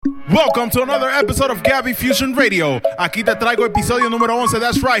Welcome to another episode of Gabby Fusion Radio. Aquí te traigo episodio número 11.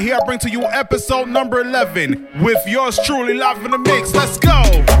 That's right, here I bring to you episode number 11 with yours truly live in the mix. Let's go.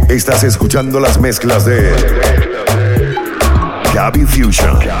 Estás escuchando las mezclas de Gabby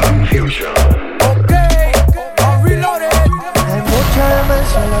Fusion. Hay mucha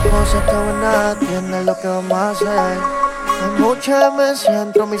demencia, la cosa está buena, tiene lo que vamos a hacer. Hay mucha demencia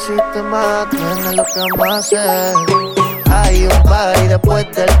dentro de mi sistema, tiene lo que vamos a hacer. Hay un party después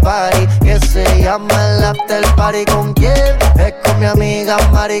del party que se llama el after party. ¿Con quién? Es con mi amiga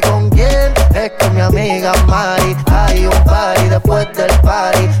Mari. ¿Con quién? Es con mi amiga Mari. Hay un party después del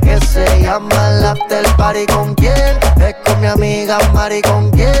party que se llama el after party. ¿Con quién? Es con mi amiga Mari.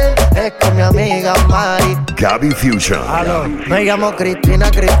 ¿Con quién? Es con mi amiga Mari. Gabby Fusion. Aló. Me llamo Cristina.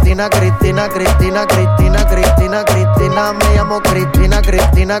 Me llamo Cristina.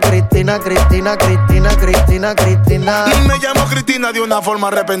 Me llamo Cristina de una forma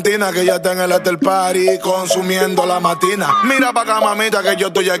repentina, que ya está en el after party consumiendo la matina. Mira pa' acá, mamita, que yo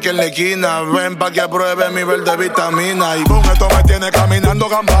estoy aquí en la esquina. Ven pa' que pruebe mi verde vitamina. Y boom, esto me tiene caminando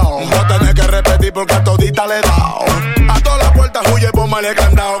gambao. No tenés que repetir porque a todita le he dado. A todas las puertas huye, póngale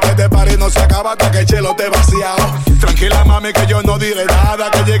candado, que este party no se acaba hasta que el chelo te vaciado. Tranquila, mami, que yo no diré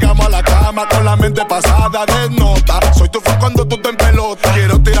nada, que llegamos a la cama con la mente pasada de nota. Soy tu fan cuando tú te en pelota.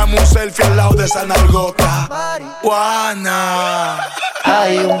 Quiero tirarme un selfie al lado de esa nargota. Juana.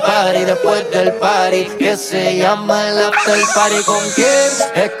 Hay un party después del party que se llama el after party. ¿Con quién?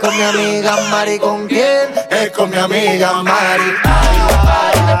 Es con mi amiga Mari. ¿Con quién? Es con mi amiga Mari. Hay un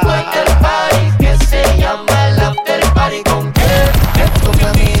party después del party que se llama el after party. ¿Con quién? Es con mi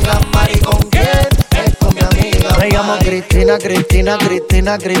amiga Mari. ¿Con quién? Es con mi amiga Mari. Me llamo Cristina.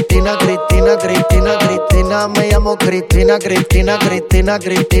 Me llamo Cristina.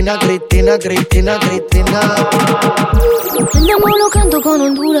 Andamos lo canto con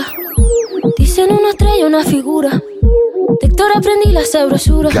Honduras. Dicen una estrella, una figura. De Héctor aprendí la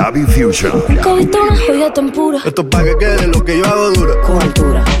sabrosura. Gabby Fusion. Nunca he visto una joya tan pura. Esto es pa' que quede lo que yo hago dura. Con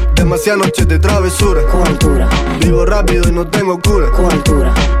altura. Demasiadas noches de travesura. Con altura. Vivo rápido y no tengo cura. Con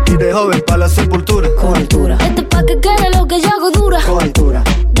altura. Y de joven pa' la sepultura. Con altura. Esto es pa' que quede lo que yo hago dura. Con altura.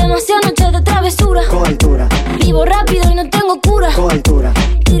 Demasiadas noches de travesura. Con altura. Vivo rápido y no tengo cura. Con altura.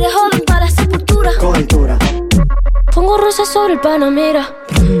 Y de joven para la sepultura. Con altura. Pongo rosas sobre el Panamera.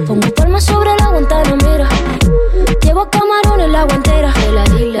 Pongo palmas sobre la Guantanamera. Llevo camarones la guantera. La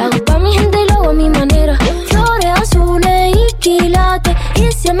hago pa' mi gente y lo hago a mi manera. Flores azules y quilates.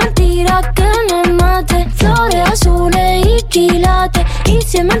 Y si es mentira que me mate. Flores azules y quilates. Y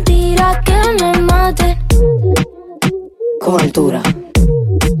si es mentira que me mate. Con altura.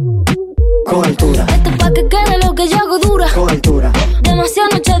 Esto es pa' que quede lo que yo hago dura. Con altura.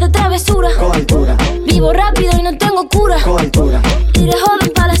 Demasiadas noches de travesura. Con altura. Vivo rápido y no tengo cura. Con altura. Y de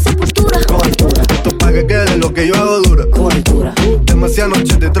joven para la sepultura. Con altura. Esto es pa' que quede lo que yo hago dura. Con altura. Demasiadas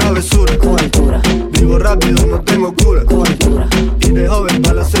noches de travesura. Con altura. Vivo rápido y no tengo cura. Con altura. Y de joven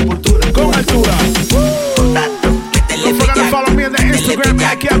pa' la sepultura. Con altura. Don't forget to follow me on the Instagram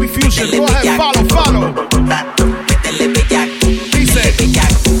at Gabby Fusion. Go ahead, follow. Dice,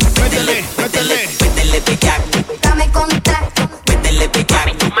 métele. Dame contacto.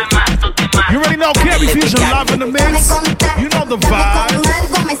 You already know Gabby Fusion live in the mix. You know the vibe.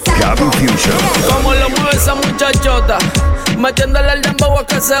 Gabby Fusion. Como lo mueve esa muchachota, metiéndole al dembow a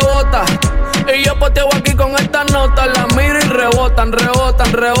que se bota. Y yo poteo aquí con esta nota, la miro y rebotan.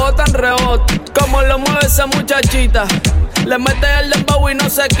 Como lo mueve esa muchachita, le mete el dembow y no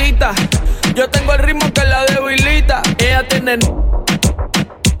se quita. Yo tengo el ritmo que la debilita. Ella tiene...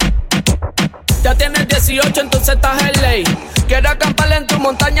 Ya tienes 18, entonces estás en ley. Quiero acampar en tu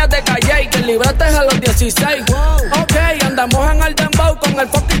montaña de Calle y que libraste a los 16. Ok, andamos en el dembow con el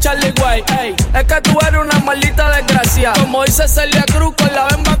fucking Charlie Way. Ey, es que tú eres una maldita desgracia. Como dice Celia Cruz con la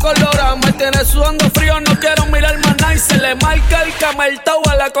bemba colorada. Me tienes sudando frío, no quiero mirar más nada. Y se le marca el cameltao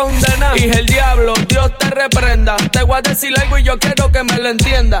a la condena. Y el diablo, Dios te reprenda. Te voy a decir algo y yo quiero que me lo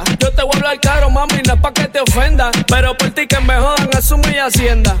entienda. Yo te voy a hablar claro, mami, no es pa' que te ofenda. Pero por ti que me jodan, asume y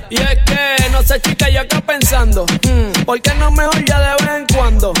hacienda. Y es que, no sé chica, yo acá pensando, ¿por qué no mejor ya de vez en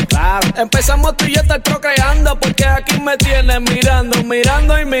cuando? Claro. Empezamos tú y yo estar procreando, porque aquí me tienes mirando.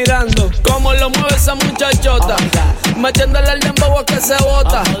 Como lo mueve esa muchachota, metiéndole al dembow a que se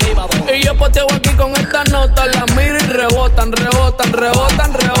bota. Y yo poteo aquí con esta nota, la miro y rebotan.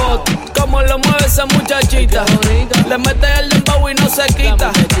 Como lo mueve esa muchachita, le mete el dembow y no se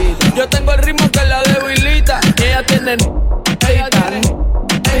quita. Yo tengo el ritmo que la debilita. Ella tiene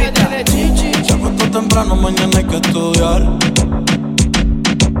Se acuesta temprano, mañana hay que estudiar.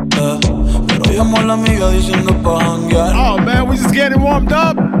 Pero llamo a la amiga diciendo pa' janguear. Oh man, we just getting warmed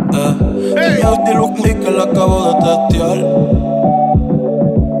up. Ella es de que la acabo de testear.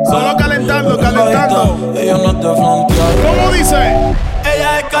 Solo calentando, calentando. Ella no es de frontear. ¿Cómo dice?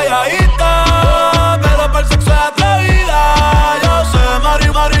 Ella es calladita, pero para el sexo es atrevida. Yo sé, mari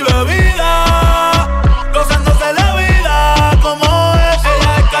bebida, gozándose la vida como es.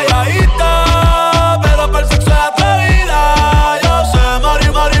 Ella es calladita, pero para el sexo es atrevida. Yo sé,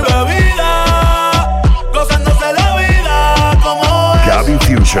 mari bebida, gozándose la vida como es. Gabby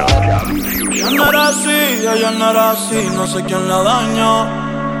Fusion. Ella no era así, no sé quién la dañó.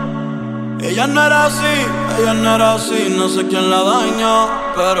 Ella no era así, no sé quién la dañó.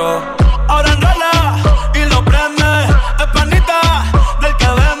 Pero ahora enrola y lo prende. Es panita del que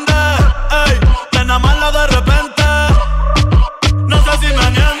vende. Ey, de nada mala de repente. No sé si me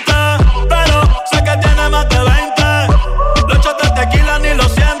miente, pero sé que tiene más de 20. Los shots de tequila ni lo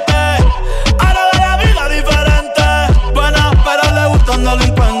siente. Ahora ve la vida diferente. Buena, pero le gustan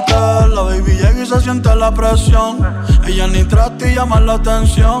delincuentes. La baby llega y se siente la presión. Ella ni trata y llama la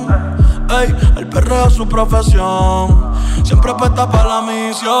atención. Ey, el perreo es su profesión. Siempre puesta para la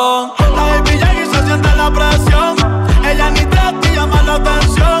misión. La baby llega y se siente la presión. Ella ni trata y llama la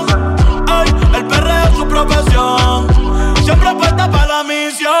atención. Ey, el perreo es su profesión. Siempre puesta para la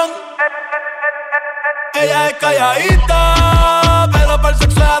misión. Ella es calladita, pero para el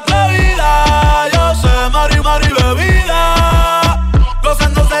sexo es atrevida. Yo sé, mari bebida,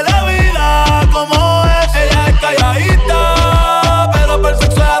 gozándose la vida como es. Ella es calladita, pero para el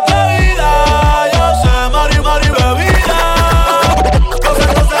sexo es atrevida. Yo sé, mari bebida,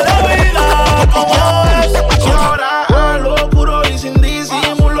 gozándose la vida como es. Y ahora a lo puro y sin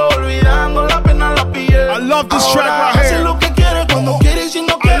disimulo, olvidando la pena la piel. I love this track right Hace here. lo que quiere, cuando quiere y si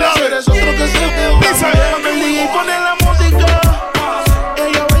no quiere, eres otro que se te va. Cuando el DJ pone la música,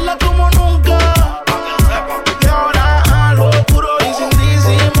 ella baila como nunca. Y ahora a lo puro y sin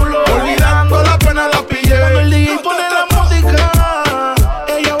disimulo, olvidando la pena la piel. Cuando el DJ pone la música,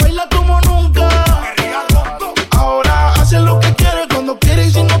 ella baila como nunca. Ahora hace lo que quiere, cuando quiere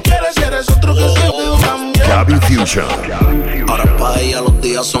y si no quiere, eres otro que se te va también. Gabby Fusion. Ahora pa' ella los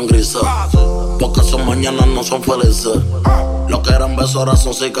días son grises, porque son mañanas no son felices. Lo que eran besos ahora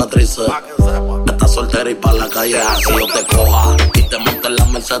son cicatrices. Estás soltera y pa' la calle así yo te coja y te monte en la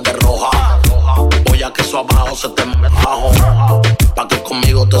Mercedes roja. Voy a que eso abajo se te bajo, pa' que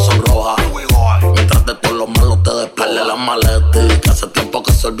conmigo te sonroja. Mientras de todos los malos te despele la maleta, que hace tiempo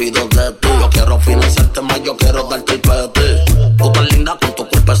que se olvidó de ti. Yo quiero financiarte más, yo quiero darte el peti. Tú tan linda con tu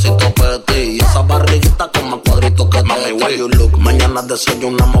cuerpecito peti y esa barriguita con más cuadritos que mami, where you look. Mañana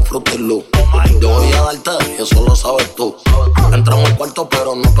desayunamos Fruity Loop. Yo voy a darte y eso lo sabes tú. Entramos al cuarto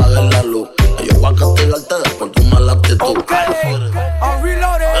pero no pagues la luz. Yo voy a castigarte por tu mala actitud.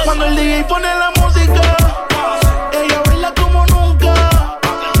 Cuando el DJ pone la música, ella baila como nunca.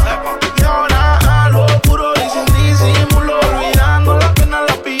 Y ahora a lo puro y sin disimulo, olvidando la pena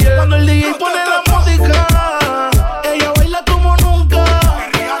la piel. Cuando el DJ pone la música, ella baila como nunca.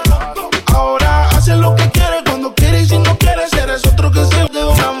 Ahora hace lo que quiere, cuando quiere y si no quiere, eres otro que se te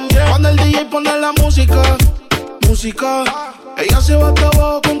va también. Cuando el DJ pone la música, ella se va hasta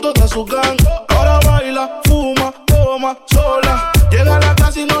abajo con toda su gang. Ahora baila, fuma, toma, sola. Llega a la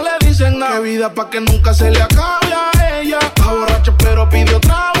casa y no le dicen nada. Qué vida pa' que nunca se le acabe a ella. Está borracha pero pide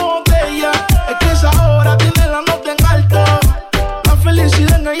otra botella. Es que esa hora tiene la nota en alta. La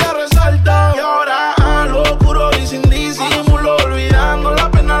felicidad en ella resalta. Y ahora a lo puro y sin disimulo, olvidando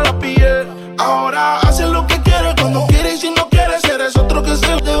la pena la piel. Ahora hace lo que quiere, cuando quiere y si no quiere, eres otro que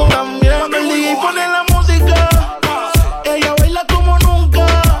se te va también. Cuando el DJ pone la música, ella baila como nunca.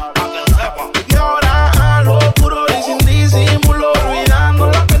 Y ahora a lo puro y sin disimulo, olvidando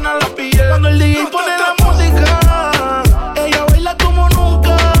la pena la piel. Cuando el DJ pone la música, ella baila como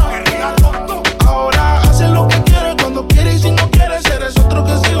nunca. Ahora hace lo que quiere, cuando quiere y si no quiere, eres otro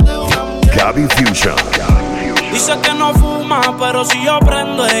que se te va también. Gabby Fusion. Dice que no fuma, pero si yo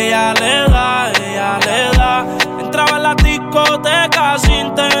prendo, ella le da, Entraba en la discoteca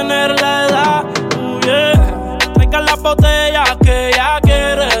sin tener la edad. Yeah. Traigan las botellas que ella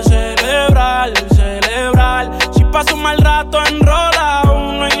quiere celebrar. Si pasa un mal rato, enrola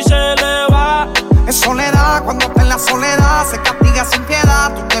uno y se le va. Es soledad, cuando está en la soledad, se castiga sin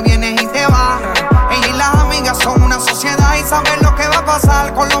piedad, tú te vienes y te vas. Ella y las amigas son una sociedad y saben lo que va a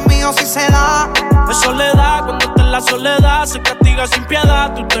pasar con los míos si se da. Es soledad, cuando está en la soledad, se castiga sin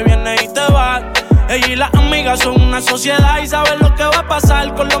piedad, tú te vienes y te vas. Ella y las amigas son una sociedad y saben lo que va a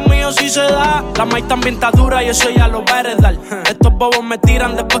pasar con los míos si se da. La maíz también está dura y eso ya lo va a heredar. Estos bobos me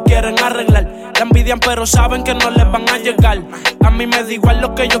tiran, después quieren arreglar. La envidian pero saben que no les van a llegar. A mí me da igual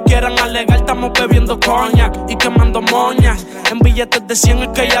lo que ellos quieran alegar. Estamos bebiendo coñac y quemando moñas. En billetes de 100 es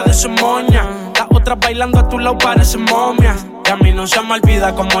que ella de su moña. Las otras bailando a tu lado parecen momias. Y a mí no se me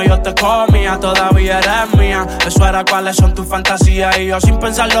olvida como yo te comía. Todavía eres mía. Eso era cuáles son tus fantasías. Y yo sin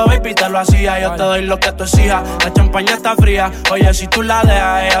pensarlo, baby, te lo hacía. Yo te doy lo que tú exijas. La champaña está fría. Oye, si tú la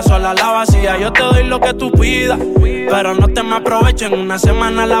dejas, ella sola la vacía. Yo te doy lo que tú pidas, pero no te me aprovechen. Una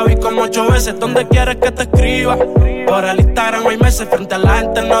semana la vi como 8 veces. ¿Dónde quieres que te escriba? Por el Instagram hay meses. Frente a la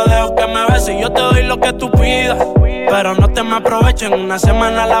gente no dejo que me beses. Yo te doy lo que tú pidas, pero no te me aprovechen. Una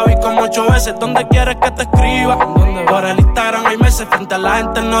semana la vi como 8 veces. ¿Dónde quieres que te escriba? Por el Instagram hay meses. Frente a la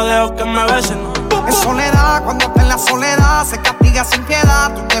gente no dejo que me besen. En soledad, cuando está en la soledad, se castiga sin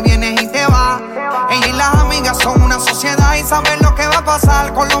piedad. Tú te vienes y te vas. Ella y las amigas son una sociedad y saben lo que va a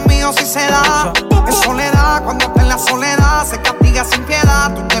pasar con los míos si se da. En soledad, cuando está en la soledad, se castiga sin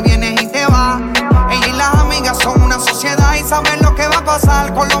piedad. Tú te vienes y te vas. Ella y las amigas son una sociedad y saben lo que va a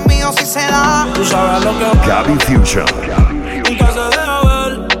pasar con los míos si se da. Tú sabes lo que Gabby Fusion. Nunca se deja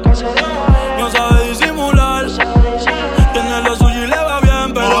ver, no sabe disimular. Tiene lo suyo y le va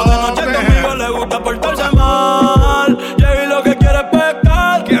bien, pero de noche conmigo le gusta portarse mal. Llegué y lo que quiere es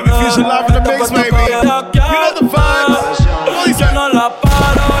pescar. Gabby Fusion live in the mix, baby. You know the vibes. Yo no la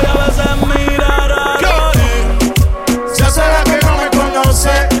paro y a veces mira raro. Se hace la que no me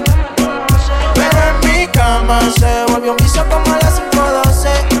conoce, pero en mi cama se volvió un vicio como a las 5:12.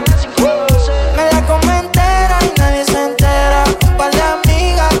 Me la come entera y nadie se entera. Un par de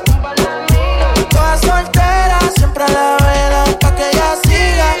amigas, todas solteras, siempre a la vela pa' que ella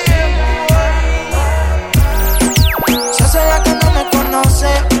siga. Se hace la que no me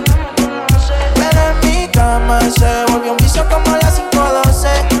conoce, pero en mi cama se volvió un vicio como a las 5:12.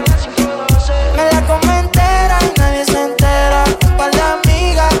 Me la come entera y nadie se entera. Un par de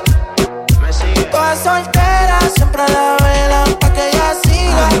amigas, todas solteras, siempre a la vela pa' que ella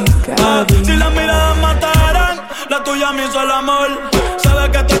siga. Si las miradas mataran, la tuya me hizo el amor.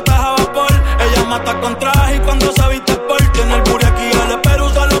 Sabe que tú estás a vapor. Ella mata con traje y cuando se viste sport. Tiene el booty aquí, el pero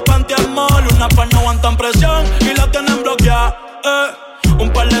usa los panty-amol. Una par no aguantan presión y la tienen bloqueada.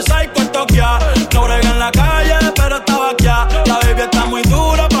 Un par de psycho toquea. No brega en la calle, pero está vaqueada. La baby está muy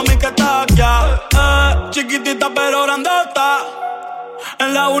dura, pa' mí que está vaqueada. Chiquitita pero grandota.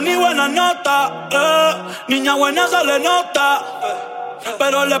 En la uni buena nota. Niña buena se le nota,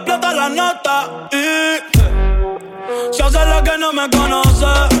 pero le explota la nota. Y se hace la que no me conoce,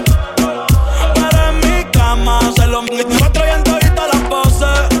 pero en mi cama se lo muestro y en todita las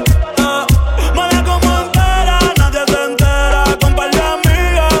poses. Me la como entera, nadie se entera. Con par de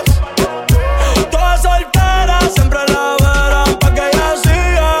amigas, todas solteras, siempre la verán pa' que ella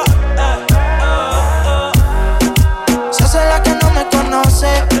siga. Se hace la que no me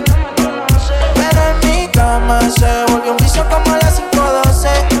conoce, pero en mi cama se volvió un vicio como a las 5:12.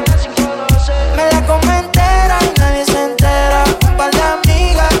 Me la come entera y nadie se entera. Un par de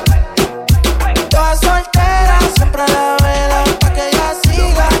amigas, todas solteras, siempre a la vela pa' que ella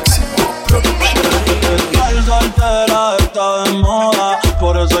siga. Estar soltera está de moda,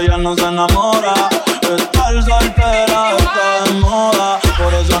 por eso ella no se enamora. Estar soltera está de moda,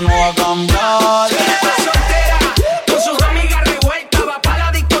 por eso no va a cambiar. Soltera, con sus amigas revueltas, va pa'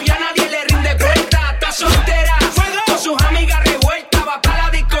 la disco y a nadie le rinde cuenta. Está soltera, con sus amigas revueltas, va pa' la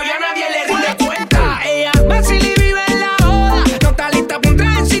disco y a nadie le rinde cuenta. Ella vacila y vive en la joda, no está lista pa' un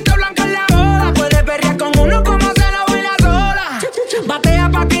trajecito blanco en la boda. Puede perrear con uno como se lo baila sola. Batea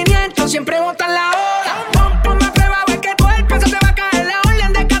pa' 500, siempre bota en la hora. Ponme a prueba, a ver que tu el peso te va a caer. La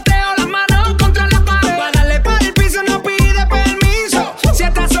orden de cateo, las manos contra la pared. Pa' darle pa' el piso no pide permiso. Si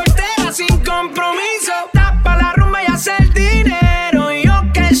estás soltera sin compromiso, tapa la rumba y hace el dinero. Y yo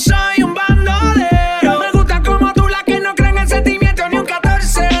que soy un bandolero, me gusta como tú, la que no cree en el sentimiento ni un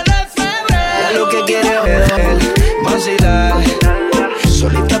 14 de febrero. Lo que quiere ver, vacilar.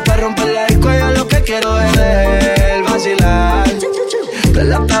 Solita para romper la disco, yo lo que quiero es ver, vacilar.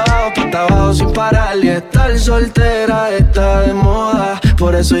 Dale hasta abajo sin parar. Y estar soltera está de moda,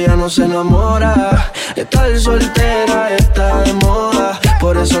 por eso ya no se enamora. Estar soltera está de moda,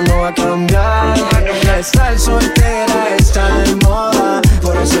 por eso no va a cambiar. Estar soltera está de moda,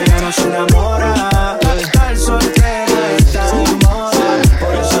 por eso ya no se enamora. Estar soltera está de moda,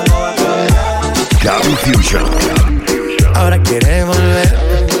 por eso no va a cambiar. Gabby Fusion. Ahora quiere volver.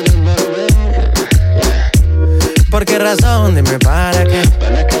 ¿Por qué razón? Dime para qué.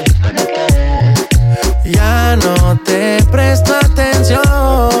 Ya no te presto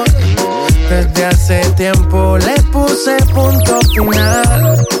atención. Desde hace tiempo le puse punto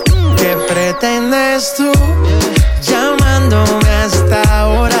final. eres tú, llamándome hasta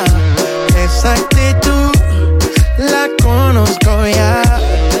ahora. Esa actitud la conozco ya.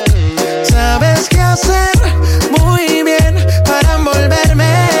 Sabes qué hacer muy bien para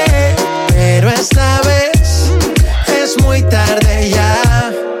envolverme, pero esta vez es muy tarde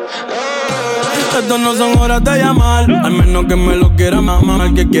ya. Estas no son horas de llamar, al menos que me lo quiera mamar.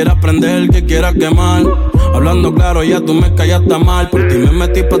 El que quiera prender, el que quiera quemar. Hablando claro, ya tú me callaste mal. Por ti me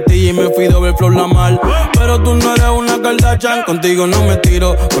metí pastilla y me fui doble flor la mal. Pero tú no eres una Kardashian, contigo no me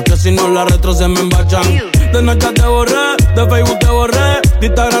tiro, porque si no las retro se me embachan. De noche te borré, de Facebook te borré, de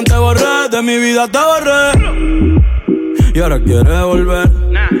Instagram te borré, de mi vida te borré. Y ahora quieres volver,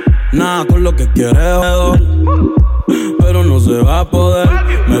 nada con lo que quieres joder. Pero no se va a poder,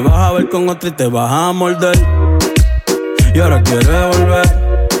 me vas a ver con otra y te vas a morder. Y ahora quieres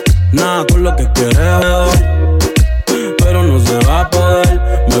volver, nada con lo que quieres joder. Pero no se va a poder,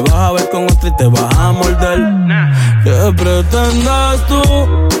 me vas a ver con otra y te vas a morder. ¿Qué pretendes tú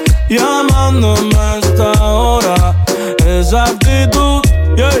llamándome a esta hora? Esa actitud,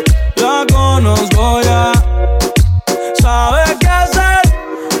 yeah, la conozco ya. Sabes qué hacer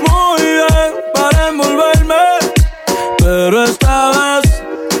muy bien para envolverme, pero esta vez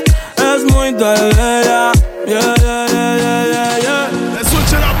es muy tarde ya. Yeah, yeah, yeah, yeah, yeah, yeah. Let's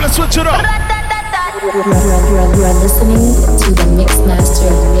switch it up, let's switch it up. You're listening to the Mix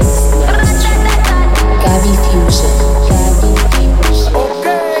Master Mix. Gabby Fusion.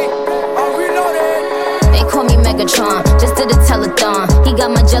 Okay, I'm reloaded. They call me Megatron, just did a telethon. He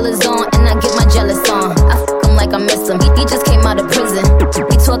got my jealous on, and I get my jealous on. I f him like I miss him. He just came out of prison.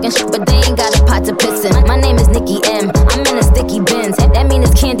 He talking shit, but they ain't got a pot to piss in. My name is Nicki M. I'm in a sticky Benz. That mean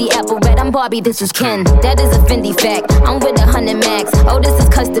it's candy apple red. I'm Barbie, this is Ken. That is a Fendi fact. I'm with 100 max. Oh, this is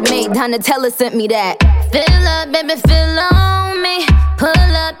custom made. Donatella sent me that. Fill up, baby, fill on me.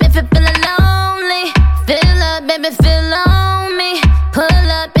 Pull up if you're feeling lonely. Fill up, baby, fill on me.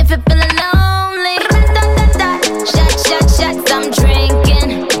 Pull up if you're feeling lonely. Shots, I'm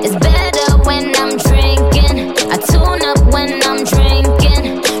drinking. It's better when I'm drinking. I tune up when I'm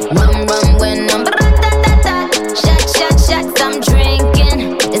drinking. Rum when I'm shots, I'm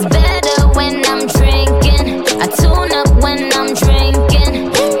drinking. It's better when I'm drinking. I tune up when I'm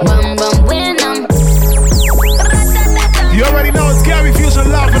drinking. Rum when I'm. You already know it's Gabby Fusion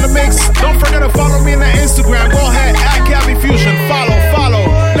live in the mix. Don't forget to follow me on the Instagram. Go ahead, at Gabby Fusion. Follow.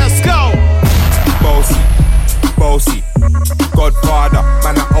 Let's go. Bossy, Godfather,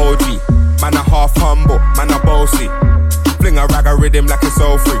 man a OG, man a half humble, man a bossy. Fling a rag a rhythm like it's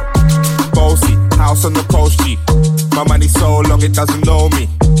all free. Bossy, house on the coast G. My money so long it doesn't know me.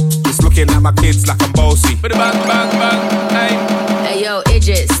 It's looking at my kids like I'm bossy. Bang, hey yo,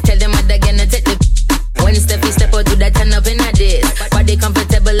 Idris, tell them what they're gonna take the. When Steffi step out, do that turn up in a this. Body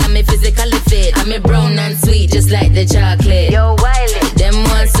comfortable, I'm physically fit. I'm brown and sweet, just like the chocolate. Yo, Wiley, them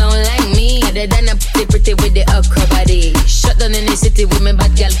ones sound like me. Other than a pretty with the upper body. Shut down in the city with me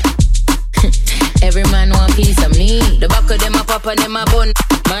bad girl. Every man want piece of me. The back of them a pop and them a bun.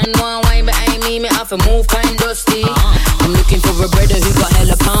 Man want wine behind me have to move kind dusty. I'm looking for a brother who got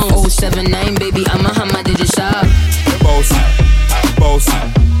hella pound. 079, baby, I'm a hammer, did you shop? Bossy,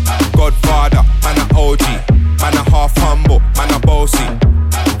 Godfather, man a OG, man a half humble, man a bossy.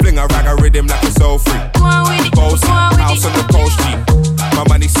 Fling a rag a rhythm like it's all free. Bossy, house on the coast G. My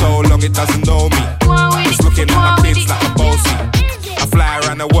money so long it doesn't know me. It's looking at my kids like I'm bossy. I fly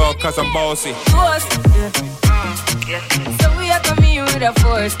around the world cause I'm bossy. Yeah. So we are coming with a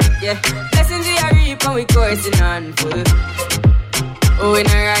force, yeah. Blessings we are reap and we coursing on full. Oh, we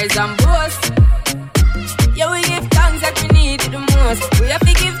not rise and boast. Yeah, we give thanks like we need it the most. We have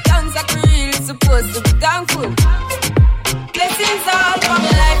to give thanks like we really supposed to be thankful. Blessings all for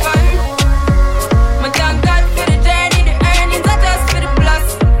my life and my thank God for the journey, the earnings are just for the plus.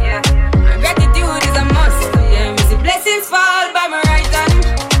 Yeah, my gratitude is a must. Yeah, we see blessings fall by my right hand.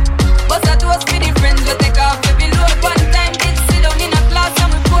 But that was for the friends we take off every load. One time did sit down in a class and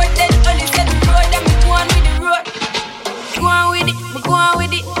we poured then only said the road and we go on with the road. Go on with it, we go on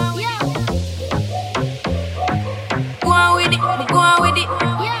with it. Go on with it, we go on with it.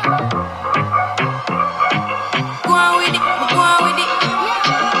 Go on with it, we go on with it.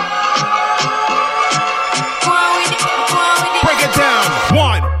 Go on with it, we go on with it. Break it down.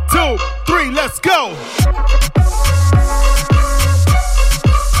 1, 2, 3, let's go.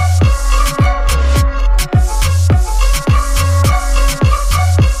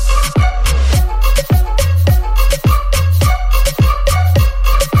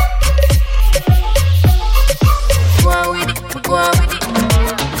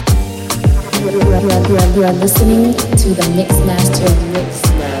 You are listening to the Mix Master.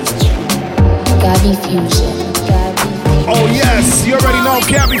 Gabby Gabby Fusion. Oh yes, you already know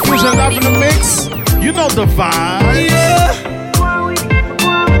Gabby Fusion live in the mix. You know the vibe. Yeah.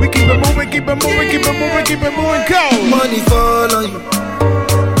 We keep it moving, keep it moving, keep it moving, keep it moving, go. Money fall on you,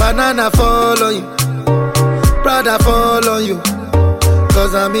 banana fall on you, Prada fall on you,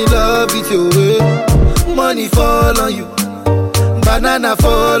 cause I'm in love with you. Money fall on you, banana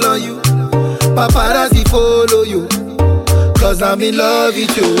fall on you, paparazzi follow you, cause I'm in love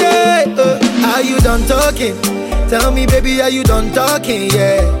with you. Yeah, are you done talking? Tell me, baby, are you done talking?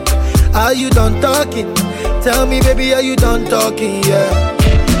 Yeah. Are you done talking? Tell me, baby, are you done talking? Yeah.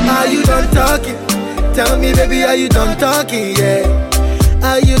 Are you done talking? Tell me, baby, are you done talking? Yeah.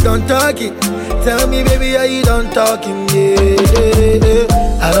 Are you done talking? Tell me, baby, are you done talking? Yeah.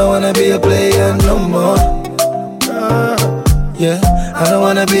 I don't wanna be a player no more. Yeah. I don't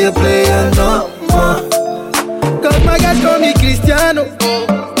wanna be a player no more. Cause my guys call me Cristiano,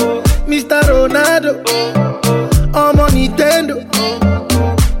 Mr. Ronaldo, I'm on Nintendo.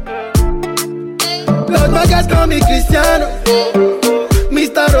 Cause my guys call me Cristiano,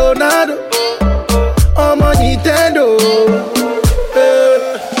 Mr. Ronaldo, I'm on Nintendo.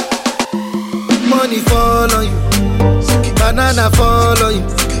 Money fall on you, banana fall on you,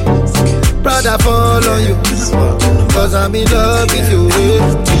 Prada fall on you, cause I'm in love with you.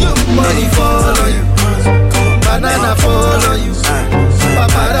 Money fall on you, banana fall on you,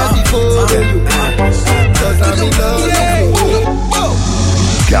 paparazzi follow you, cause I'm in love with you.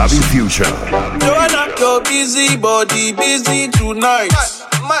 Gabby Fusion. Joanna, your busy body busy tonight.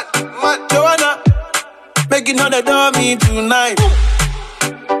 Joanna, making all the dummy tonight.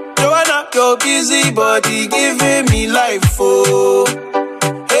 Joanna, your busy body giving me life, oh,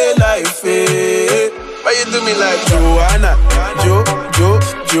 hey life, hey. Why you do me like Joanna,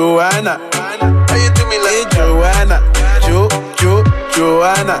 Joanna? Why you do me like Joanna,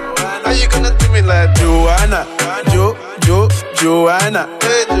 Joanna? How you gonna do me like Joanna, Joanna?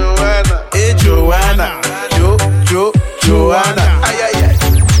 Hey Joanna, Joanna. Ay ay ay.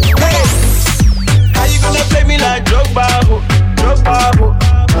 Hey, how you gonna play me like Drogba?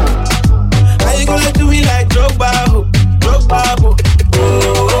 How you gonna do me like Drogba? Oh,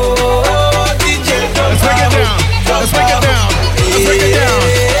 DJ Drogba. Let's break it down. Let's break it down. Let's break it down.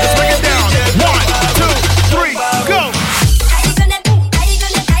 Let's break it down. 1, 2, 3, go.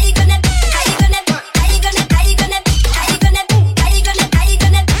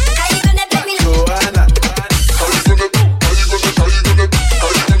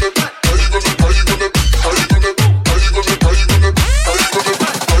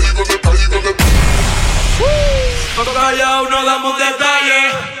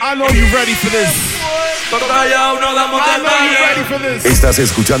 I know you ready for this. I know you ready for this. Estás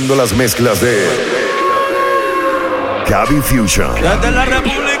escuchando las mezclas de Gabby Fusion. Desde la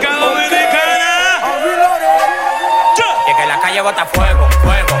República Dominicana. Y que la calle bota fuego,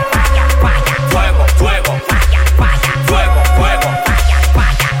 fuego, falla, falla, fuego, fuego, falla, falla, fuego, fuego, falla,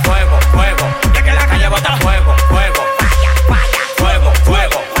 falla, fuego, fuego. Y que la calle bota fuego, fuego, falla, falla, fuego,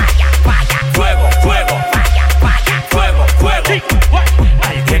 fuego, falla, falla, fuego, fuego, falla, falla, fuego, fuego.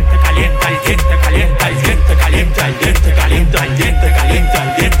 Al diente calienta, al diente calienta, al diente calienta, al diente calienta, al diente calienta,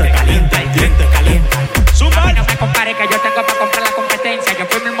 al diente calienta, al diente calienta. A mí no me compare que yo tengo para comprar la competencia. Yo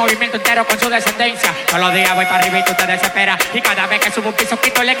fui el movimiento entero con su descendencia. Todos los días voy para arriba y tú te desesperas. Y cada vez que subo un piso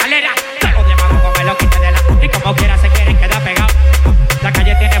quito la escalera. Todos los días vamos con el quite de la. Y como quiera se quieren quedar pegados. La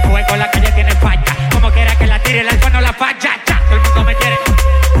calle tiene fuego, la calle tiene falla. Como quiera que la tire, el alcohol no la falla. Ya, todo el mundo me quiere.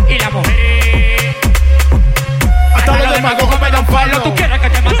 Y la mujer. Hasta los demagogos me dan palo. Tú quieres que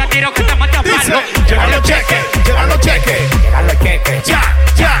te mate a tiro, que te mate a palo. Llegan los cheques, llegan los cheques. Llegan los cheques. Ya.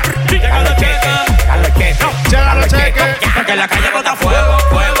 Llegan los cheques. Llegan los cheques. Llegan los cheques. Porque la calle bota fuego,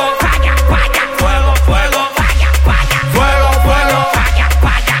 fuego. Falla, falla, fuego, fuego. Falla, falla, fuego, fuego. Falla,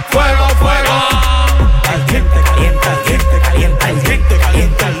 falla, fuego, fuego. Al diente calienta, al diente calienta, al diente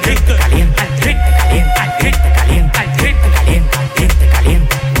calienta, al diente calienta, al diente calienta, al diente calienta, al diente calienta, al diente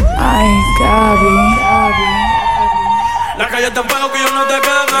calienta. Ay, Gaby. La calle está en fuego que yo no te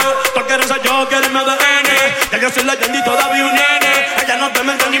queme. Tú quieres ser yo, quieres mi ADN. Ya yo soy leyenda y todavía un nene. Ella no te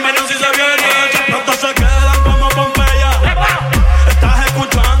mente ni menos si se viene. Pronto se quedan como Pompeya. Estás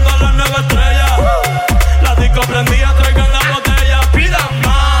escuchando a las nuevas estrellas. La disco prendida, traigan la botella. Pidan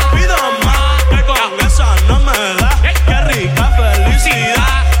más, que con esa no me da. Qué rica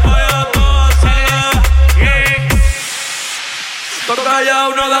felicidad. Voy a toser. Todo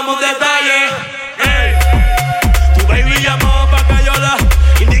callado, no damos detalles. Tu baby llamó pa' que yo la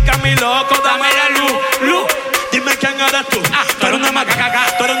indica mi loco, dame la luz. Dime quién eres tú. Tú eres una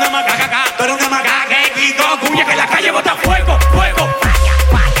macaca, tú eres una macaca, tú eres una macaca. Que la calle bota fuego, fuego, falla,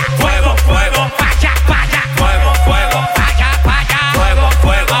 falla, fuego, fuego, falla,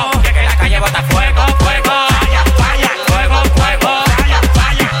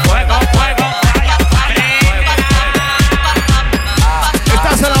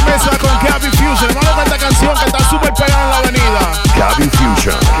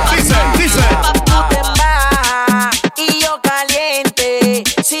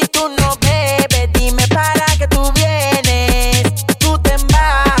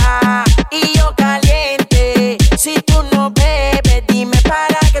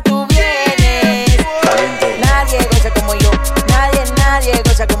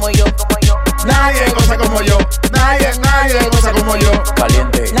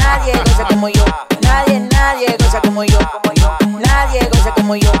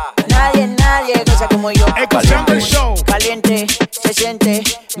 como yo. Escuchando el show. Caliente, se siente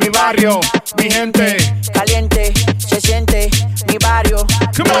mi barrio, mi gente. Caliente, se siente mi barrio,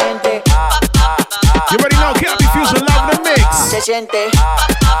 mi gente. You already know, Gabby Fusion live in the mix. Se siente.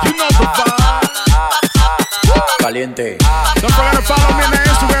 You know the vibe. Caliente. Don't forget to follow me en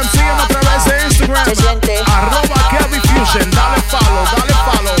Instagram. Sígueme a través de Instagram. Se siente. @Gabby Fusion. Dale follow, dale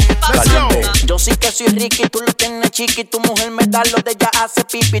follow. Let's Caliente. go. Yo sí que soy Ricky, tú lo tienes chiqui. Tu mujer me da lo de ella hace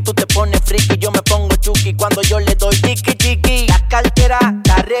pipi. Tú te pones friki, yo me pongo chuki cuando yo le doy tiki tiki. La cartera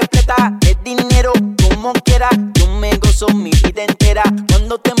está repleta de dinero, como quiera. Yo me gozo mi vida entera.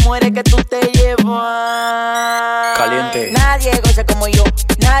 Cuando te mueres que tú te llevas. Caliente. Nadie goza como yo.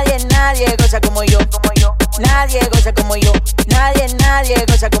 Nadie goza como yo. Nadie goza como yo. Nadie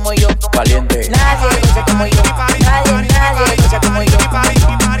goza como yo. Caliente. Nadie goza como yo. Nadie goza como yo.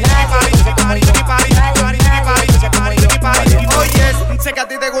 Oye, sé que a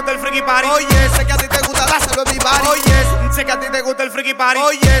ti te gusta el freaky party. Oye, sé que a ti te gusta dárselo a everybody. Oye, sé que a ti te gusta el freaky party.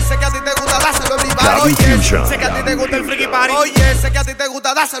 Oye, sé que a ti te gusta dárselo a everybody. Oye, sé que a ti te gusta el freaky party. Oye, sé que a ti te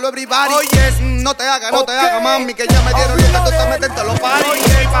gusta dárselo a everybody. Oye, no te hagas, mami, que ya me dieron lo que tú te metes en los party.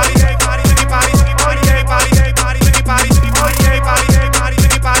 Oye, party, freaky party, freaky party, freaky party, freaky party, freaky party, freaky party, freaky party, freaky party,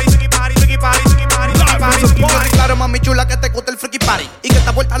 freaky party, freaky party, freaky party, freaky party, freaky party. Claro, mami chula, que te gusta el freaky party y que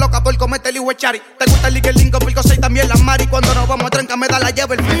estás vuelta loca por comerte el Iwechari. Te gusta el Lingo, Pilco 6, también las Mari. Cuando nos vamos a tranca me da la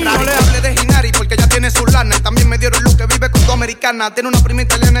llave el Ferrari. No le hable de Hinari porque ya tiene su lana. También me dieron luz que vive con tu americana. Tiene una prima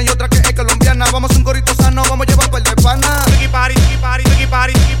italiana y otra que es colombiana. Vamos a un corito sano, vamos a llevar un par de pana. Freaky party, freaky party, freaky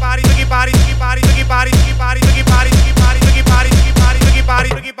party, freaky party, freaky party, freaky party, freaky party, freaky party, freaky party, freaky party, freaky party, freaky party, freaky party,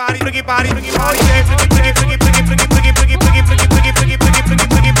 freaky party, freaky party, freaky party, freaky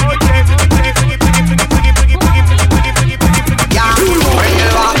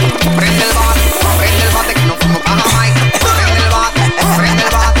Prende el bate que no fumo pa' Jamaica. Prende el bate,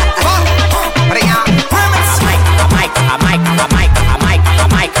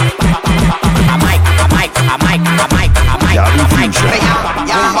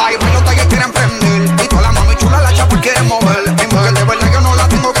 ya, va y pelota que quieren prender. Y toda la mami chula la chapa quieren mover. Mi mujer de verdad yo no la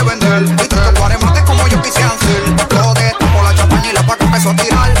tengo que vender. Y tú te cuares mates como yo quisiera ser. Lo de esta por la chapañila pa' que empezó a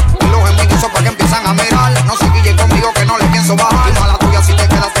tirar. Y los envidiosos pa' que empiezan a mirar. No se guille conmigo que no le pienso bajar. Y mala tuya si te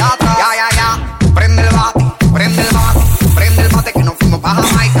quedas de atrás. Ya, prende el bate que no fuimos pa'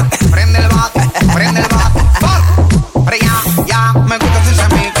 Jamaica. Prende el bate, ya, me gusta sin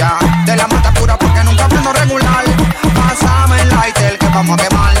semilla. De la mata pura porque nunca aprendo regular. Pásame el lighter que vamos a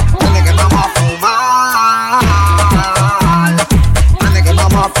quemar. Prende que vamos a fumar. Prende que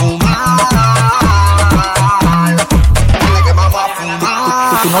vamos a fumar. Prende que vamos a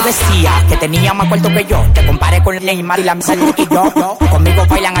fumar. Tú no decías que tenía más cuarto que yo. Te comparé con Neymar y la misa que yo. Conmigo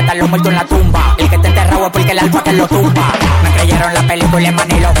bailan hasta los muertos en la tumba. El que te enterrado es porque el alfa que lo tumba. Me creyeron la película en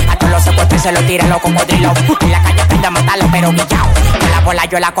Manilo. A todos los secuestros se los tiran los cocodrilos. En la calle aprende a matarlo pero guillao. Con la bola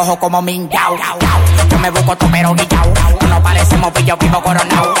yo la cojo como mingao. Yo me busco todo pero guillao. No parecemos pillo vivo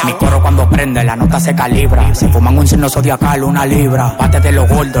coronao. Mi coro cuando prende la nota se calibra. Se fuman un seno zodiacal, una libra. Bate de los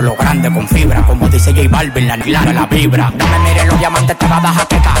gordos, los grandes con fibra. Como dice J Balvin, la negra la vibra. No me mires los diamantes, te va a dar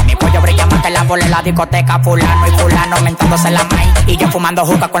jaqueca. Mi pollo brilla más que la bola en la discoteca. Fulano y fulano mentándose la maíz. Y yo fumando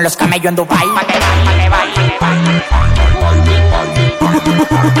juca con los camellos en Dubai. Pa' que va.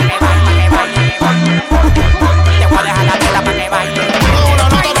 Te voy a dejar la tela pa' que baile. Tengo una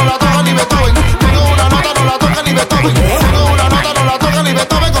nota, no la toca ni Beethoven. Tengo una nota, no la toca ni Beethoven. Tengo una nota, no la toca ni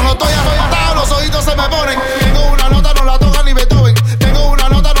Beethoven. Cuando estoy arrebatado los ojitos se me ponen. Tengo una nota, no la toca ni Beethoven. Tengo una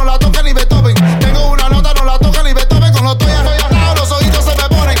nota, no la toca ni Beethoven. Tengo una nota, no la toca ni Beethoven. Cuando estoy arrebatado los ojitos se me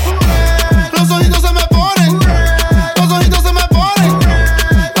ponen. Los ojitos se me ponen. Los ojitos se me ponen.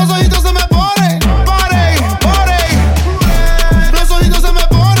 Los ojitos se me ponen. Los ojitos se me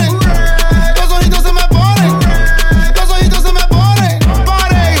ponen. Los ojitos se me ponen. Los ojitos se me ponen.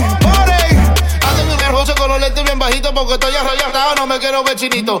 Hazme un hermoso con los lentes bien bajitos porque estoy arrayado, no me quiero ver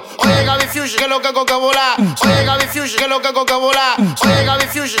chinito. Oye Gabby Fusion, que lo que Coca-Cola. Oye Gabby Fusion, que lo que Coca-Cola. Oye Gabby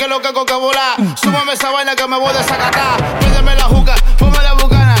Fusion, que lo que Coca-Cola. Súbame esa vaina que me voy a desacatar. Préndeme la juca, fuma la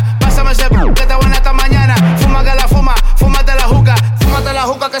bucana. Pásame ese que está buena esta mañana. Fuma que la fuma, fúmate la juca. Fúmate la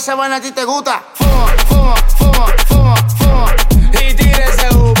juca que esa vaina a ti te gusta. Fuma. Y tira ese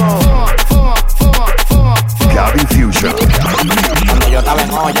humo. Fuma. Gabby Fusion. Cuando yo estaba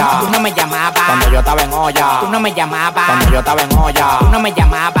en olla, tú no me llamabas. Cuando yo estaba en olla, tú no me llamabas. Cuando yo estaba en olla, tú no me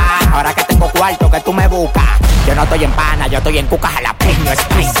llamabas. Ahora que tengo cuarto que tú me buscas. Yo no estoy en pana, yo estoy en cuca jalapeño. Es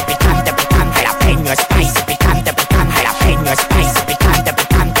picante, jalapeño. Es picante, jalapeño. Es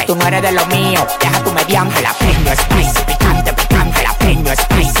picante. Tú no eres de lo mío, deja tu mediante. Jalapeño. Es picante, jalapeño. Es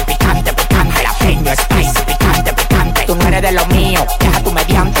picante, jalapeño. Es picante. Tú no eres de lo mío, deja tu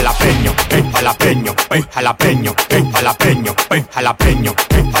mediante. Jalapeño, jalapeño.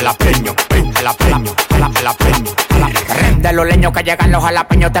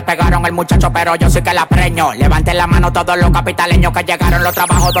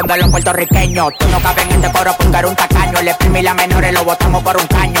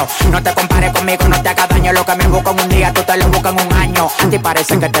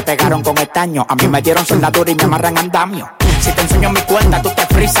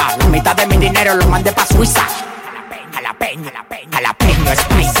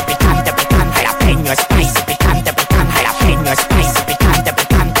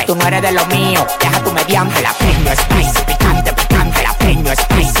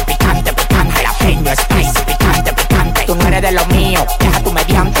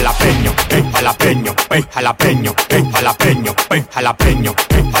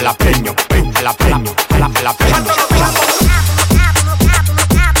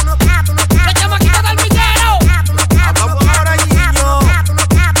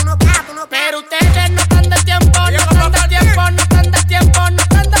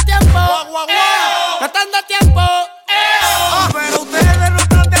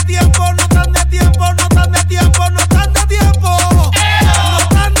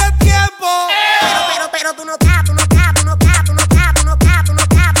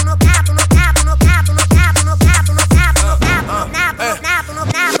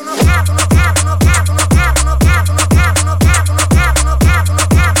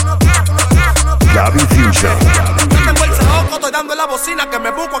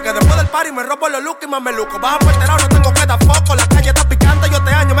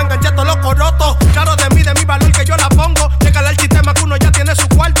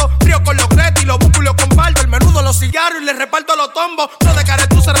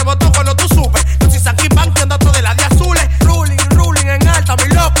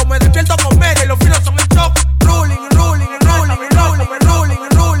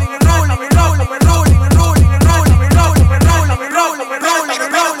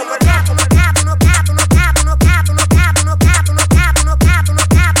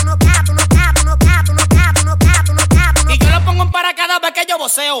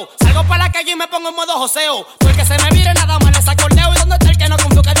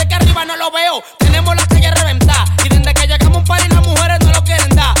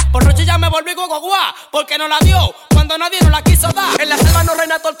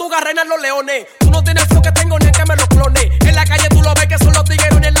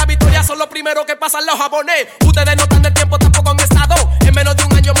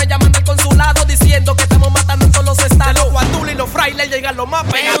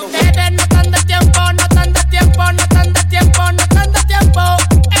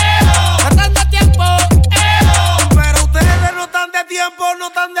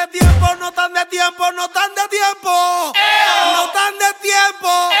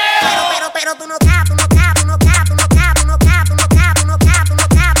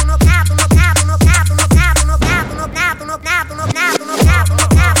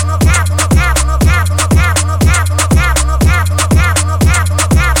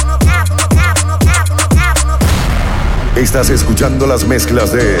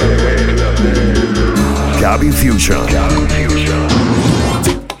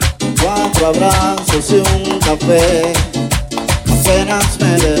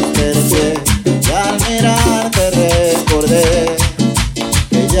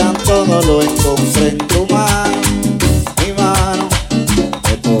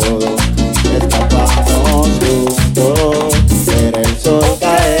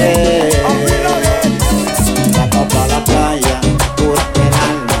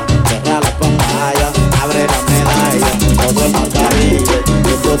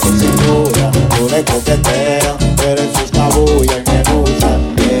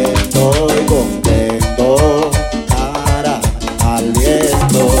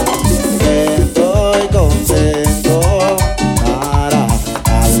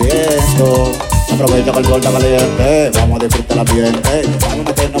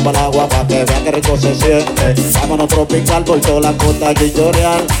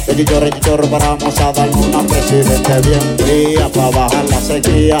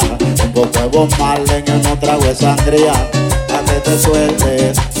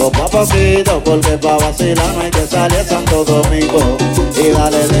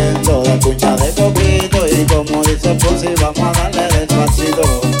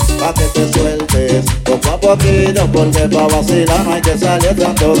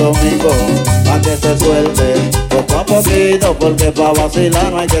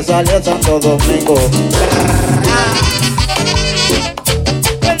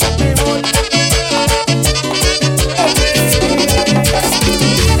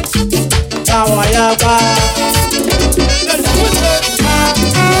 pa.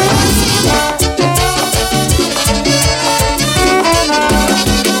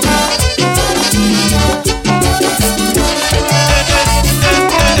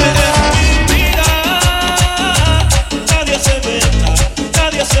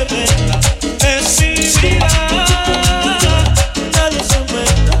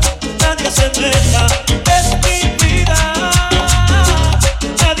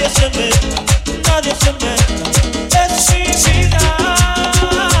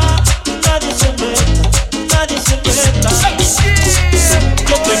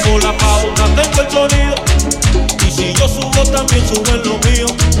 También suben lo mío.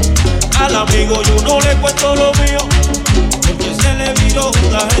 Al amigo yo no le cuento lo mío, porque se le viró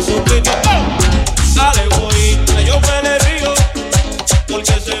una Jesucristo. Al egoísta yo me le río,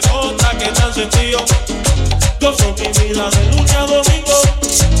 porque se nota que tan sencillo. Yo soy mi vida de lunes a domingo,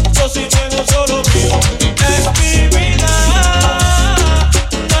 yo sí tengo solo mío. Es mi vida,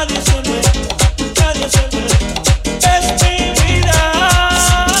 nadie se mete, nadie se mete. Es mi vida,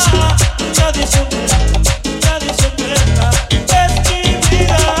 nadie se mete.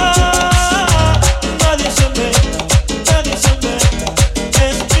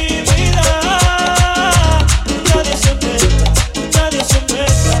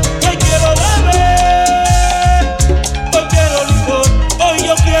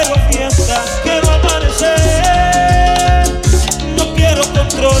 No quiero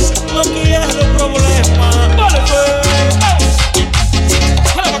problemas. Vale, pues.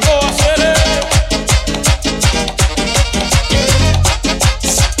 Ahora vamos a hacer a la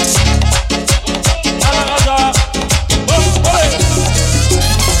casa.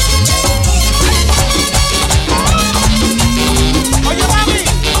 Oye, mami.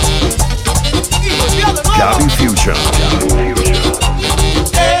 Gabby Fusion.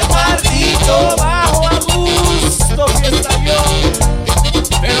 El maldito bajo a gusto fiesta yo.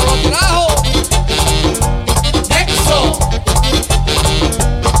 Pero lo trajo Nexo.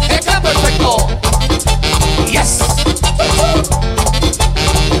 Está perfecto. Yes.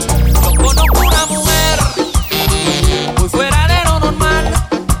 Yo conozco una mujer muy fuera de lo normal.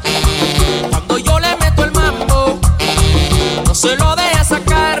 Cuando yo le meto el mambo, no se lo deja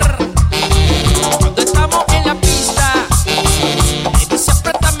sacar. Cuando estamos en la pista, me dice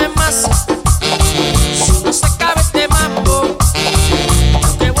apriétame más. Si no se cabe este mambo,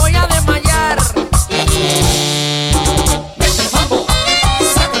 te voy a desmayar. Métele mambo,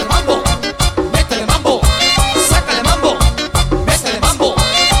 sácale mambo. Métele mambo, sácale mambo. Métele mambo,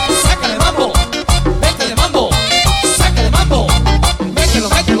 sácale mambo. Métele mambo, sácale mambo. Mételo,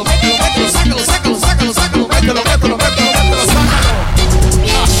 mételo, mételo, mételo. Sácalo, sácalo, sácalo, sácalo. Mételo, mételo, mételo, mételo, sácalo.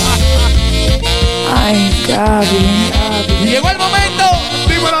 Ay, Gaby. Llegó el momento.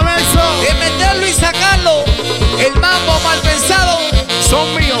 Dímelo, Nelson. De meterlo y sacarlo. El mambo mal pensado.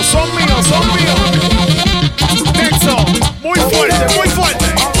 Son míos, son míos, son míos. Nelson, muy fuerte, muy fuerte.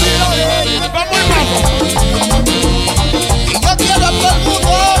 Vamos al mambo. Y yo quiero a todo el mundo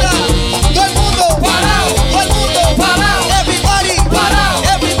ahora. Todo el mundo parado. Todo el mundo parado. Everybody parado.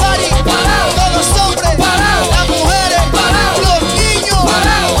 Everybody parado. Todos los hombres parados. Las mujeres parados. Los niños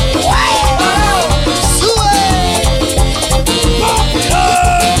parados. Parado. Sube.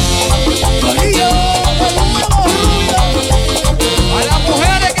 A las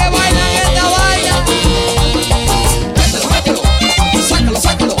mujeres que bailan esta vaina. Mételo, mételo. Sácalo,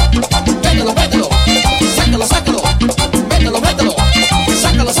 sácalo. Mételo, mételo. Sácalo, sácalo. Mételo, mételo.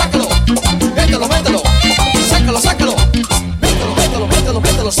 Sácalo, sácalo. Mételo, mételo. Sácalo, sácalo. Mételo, mételo, mételo,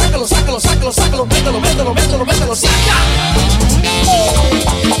 mételo. Sácalo, sácalo, sácalo, sácalo. Mételo, mételo, mételo, mételo. ¡Saca!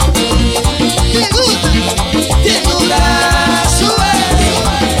 ¡Te gusta! ¡Te gusta! ¡Sube!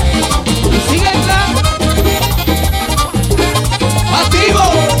 ¡Sigue el plan! ¡Activo!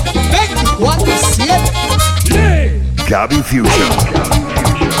 24/7. Gabby Fusion.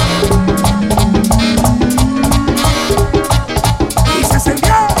 Y se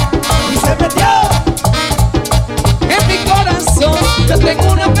encendió, y se metió. En mi corazón yo tengo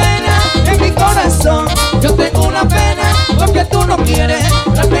una pena. En mi corazón yo tengo una pena. Porque tú no quieres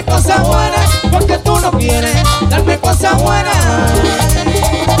darme cosas buenas. Porque tú no quieres darme cosas buenas.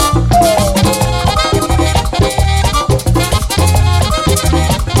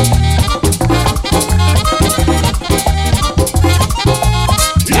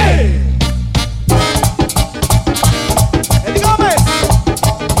 Eddie Gómez,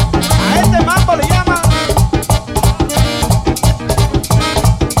 a este mambo le llama.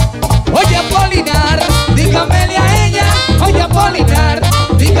 Oye Apolinar, dígamele a ella. Oye Apolinar,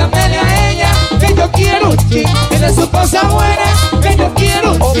 dígamele a ella que yo quiero un chico, que de su cosa buena, que yo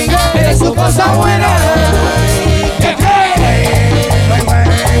quiero un eres tu cosa buena.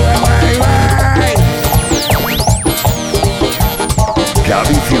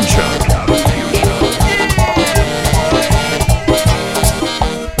 Gabby Fusion.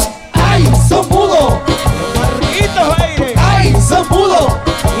 ¡Ay, son mudos! Marquitos aire. ¡Ay, son mudos!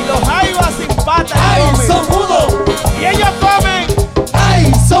 Y los jaivas sin patas. ¡Ay, son mudos! Y ellos comen.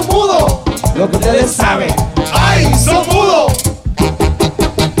 ¡Ay, son mudos! Lo que ustedes saben. ¡Ay, son mudos!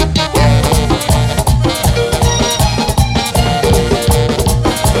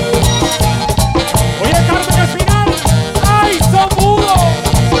 Oye, Carmen, al final. ¡Ay, son mudos!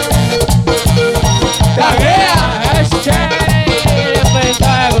 ¡Taguea!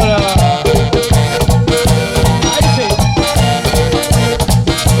 ¡Espectáculo! Ahí sí.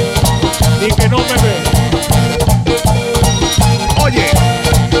 Y que no me ve. Oye,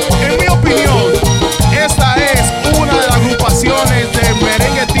 en mi opinión, esta es una de las agrupaciones de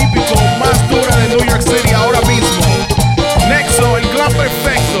merengue típico más dura de New York City ahora mismo. Nexo, el clan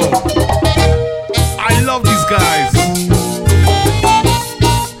perfecto. I love these guys.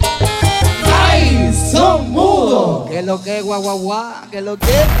 ¡Ay, son mudos! Que lo que, guau, guau, guau, que lo que.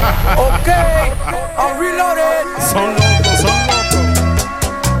 Ok, I'm reloaded. Son locos, son locos.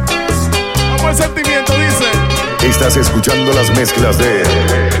 Como el sentimiento dice. Estás escuchando las mezclas de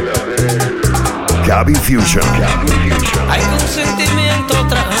Gabby Fusion. Hay un sentimiento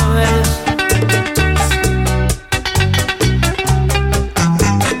otra vez.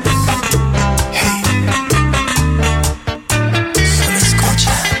 Solo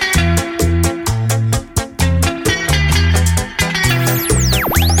escucha.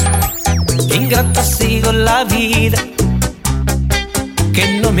 Ingrata sigo la vida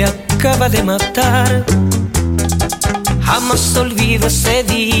que no me acaba de matar. Jamás olvido ese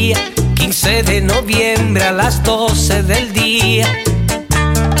día, 15 de noviembre a las 12 del día.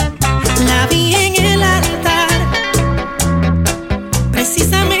 La vi en el altar,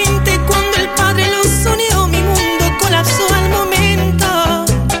 precisamente cuando el Padre los unió, mi mundo colapsó al momento.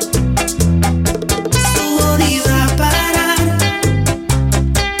 Su odio iba a parar,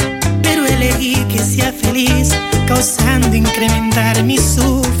 pero elegí que sea feliz, causando incrementar mi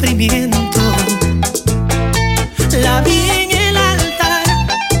sufrimiento. La vi en el altar,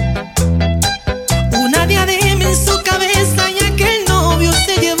 una diadema en su cabeza, y aquel novio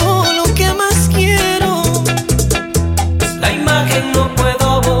se llevó lo que más quiero. La imagen no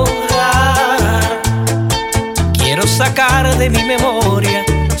puedo borrar, quiero sacar de mi memoria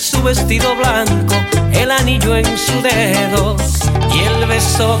su vestido blanco, el anillo en su dedo y el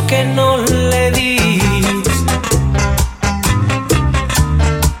beso que no le di.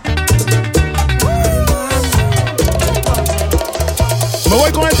 Me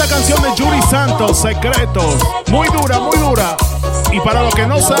voy con esta canción de Yuri Santos, Secretos. Muy dura, muy dura. Y para los que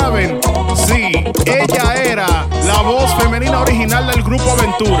no saben, sí, ella era la voz femenina original del grupo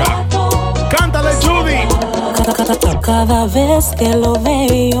Aventura. ¡Cántale, Judy! Cada vez que lo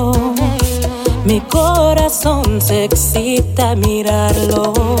veo, mi corazón se excita al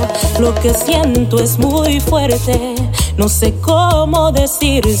mirarlo. Lo que siento es muy fuerte, no sé cómo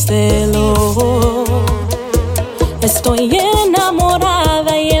decírselo. Estoy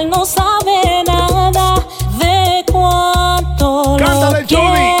enamorada y él no sabe nada de cuánto cántale, lo quiero.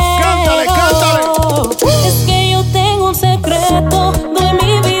 Judy, cántale, cántale. Es que yo tengo un secreto, doy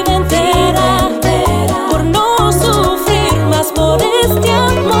mi vida entera por no sufrir más por este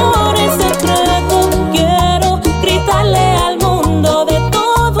amor. Es secreto, quiero gritarle al mundo de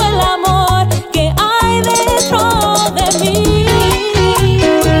todo el amor que hay dentro de mí.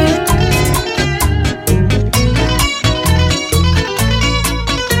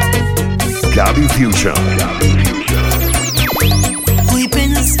 Gabby Fusion. Hoy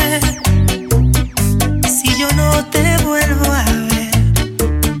pensé, si yo no te vuelvo a ver,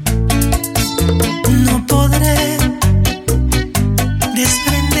 no podré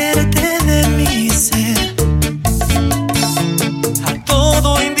desprenderte de mi ser. A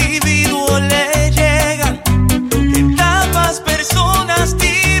todo individuo le llegan etapas, personas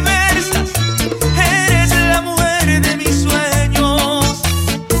diversas. Eres la mujer de mis sueños,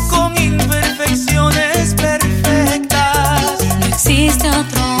 con imperfecciones perfectas.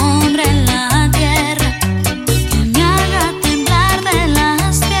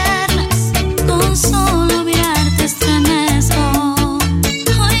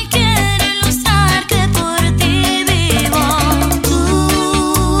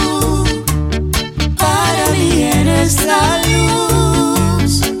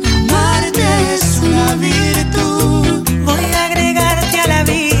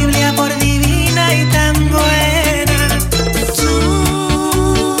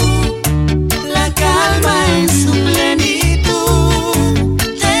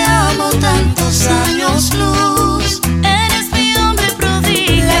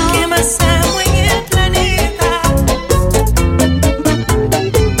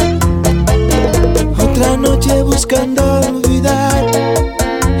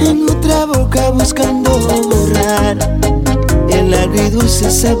 buscando borrar el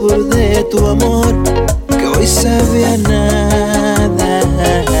agridulce sabor de tu amor que hoy sabe a nada.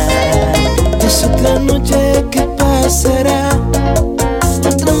 Es otra noche que pasará,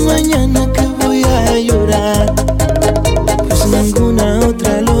 otra mañana que voy a llorar, pues ninguna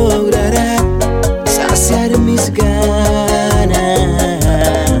otra logrará saciar mis ganas.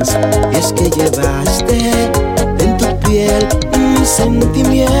 Y es que llevaste en tu piel mis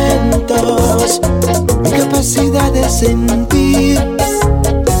sentimientos, mi capacidad de sentir,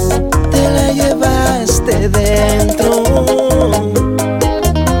 te la llevaste dentro.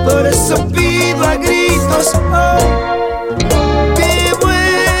 Por eso pido a gritos hoy que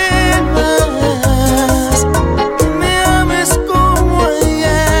vuelvas, que me ames como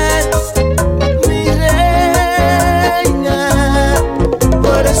ayer, mi reina.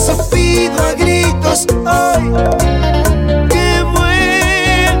 Por eso pido a gritos hoy que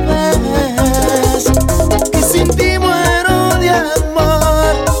vuelvas, que sin ti muero de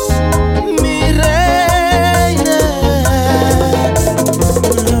amor, mi reina.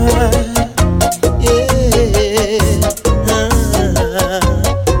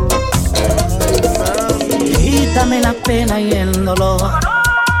 Quítame la pena y el dolor,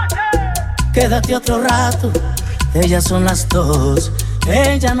 quédate otro rato, ellas son las dos.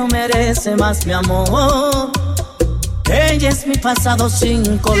 Ella no merece más mi amor, ella es mi pasado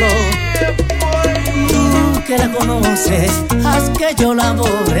sin color. Tú que la conoces, haz que yo la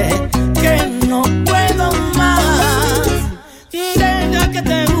borre, que no puedo más. Deja que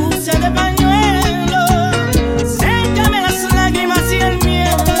te use de pañuelo, sécame las lágrimas y el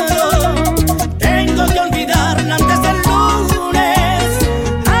miedo. Tengo que olvidarla antes del lunes.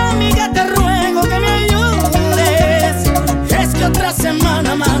 Amiga, te ruego que me ayudes. Es que otra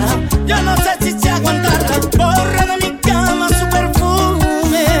semana mala, yo no sé si se aguantará. Borra de mi cama su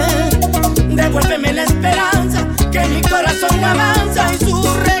perfume, devuélveme la esperanza, que mi corazón avanza y su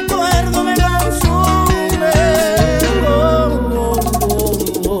recuerdo me consume.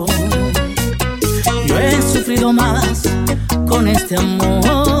 Yo he sufrido más con este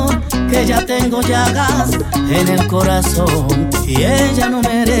amor, que ya tengo llagas en el corazón, y ella no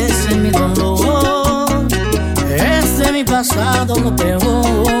merece mi dolor, es de mi pasado lo peor.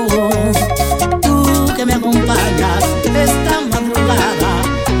 Tú que me acompañas esta madrugada,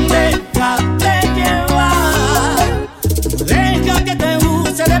 déjate llevar, deja que te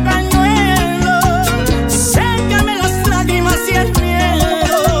use de pañuelo, sécame las lágrimas y el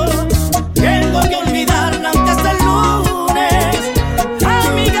miedo. Tengo que olvidarla antes del lunes.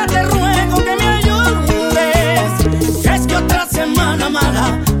 Amiga, te ruego que me ayudes. Es que otra semana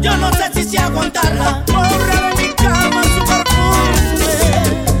mala, yo no sé si se aguantarla. Borra de mi cama su perfume.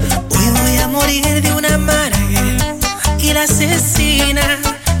 Hoy voy a morir de una amarga y la asesina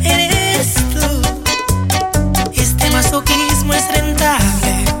eres tú. Este masoquismo es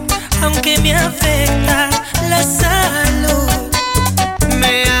rentable, aunque me afecta la salud.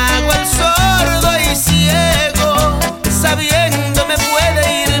 Me hago el sordo y ciego, sabiendo me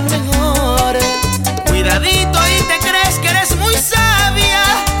puede ir mejor. Cuidadito y te crees que eres muy sabia.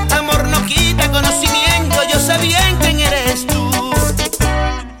 Amor no quita conocimiento, yo sé bien quién eres tú.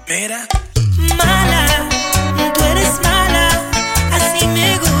 Mira, mala, tú eres mala, así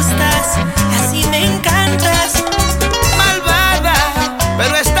me gustas, así me encantas. Malvada,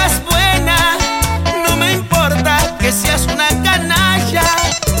 pero estás buena, no me importa que seas una canalla.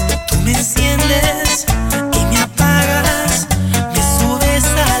 Tú me enciendes y me apagas, me subes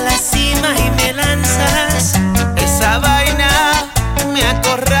a la cima y me lanzas. Esa vaina me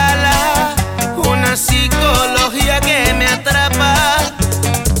acorrala, una psicología que me atrapa.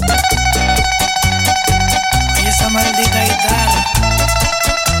 Y esa maldita guitarra.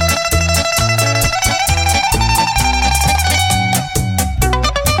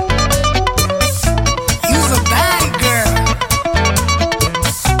 You're a bad girl,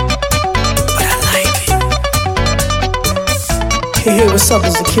 but I like it. Hey, what's up?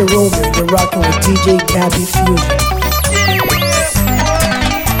 It's the Kid Rover. You're rocking with DJ Gabby Fusion.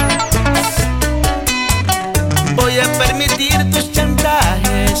 Voy a permitir tus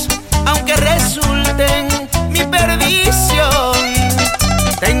chantajes, aunque resulten mi perdición.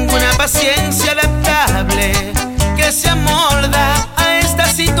 Tengo una paciencia adaptable que se amolda a esta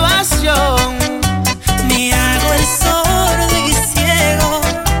situación. Me hago el sordo y ciego,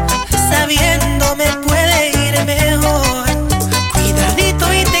 sabiendo me puede ir mejor.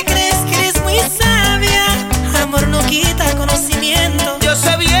 Cuidadito y te crees que eres muy sabia. Amor no quita conocimiento, yo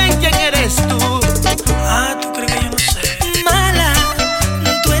sé bien quién eres tú. Ah, ¿tú crees que yo no sé? Mala,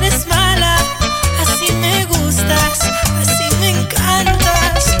 tú eres mala, así me gustas, así me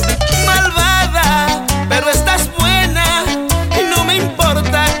encantas. Malvada.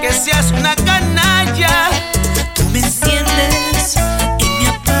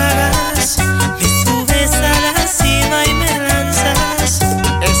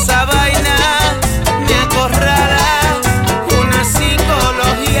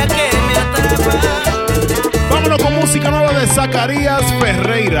 Zacarías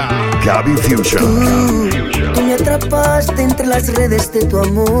Ferreira. Gaby Fusion. Tú me atrapaste entre las redes de tu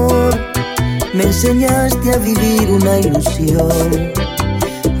amor. Me enseñaste a vivir una ilusión.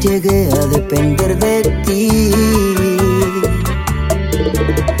 Llegué a depender de ti.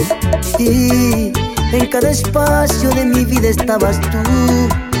 Y en cada espacio de mi vida estabas tú.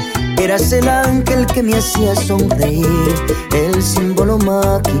 Eras el ángel que me hacía sonreír, el símbolo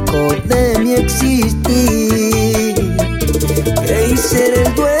mágico de mi existir. Creí ser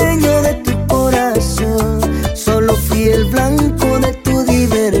el dueño de tu corazón, solo fui el blanco de tu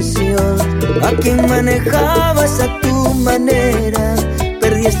diversión. A quien manejabas a tu manera,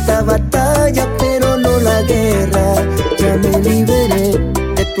 perdí esta batalla pero no la guerra. Ya me liberé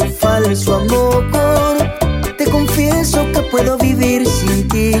de tu falso amor. Te confieso que puedo vivir sin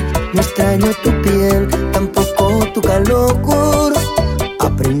ti. No extraño tu piel, tampoco tu calor.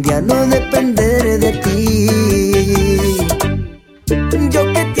 Aprendí a no depender de ti.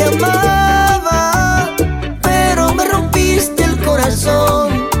 Yo que te amaba, pero me rompiste el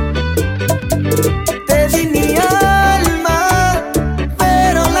corazón. Te di mi alma,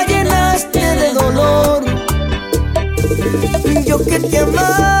 pero la llenaste de dolor. Yo que te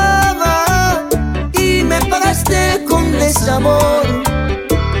amaba y me pagaste con desamor.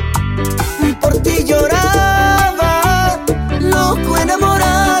 Por ti lloraba, loco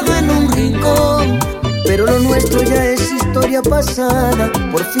enamorado en un rincón. Pero lo nuestro ya es historia pasada,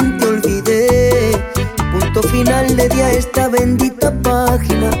 por fin te olvidé. Punto final le di a esta bendita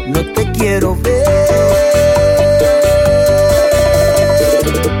página, no te quiero ver.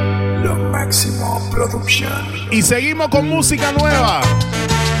 Lo máximo Production. Y seguimos con música nueva.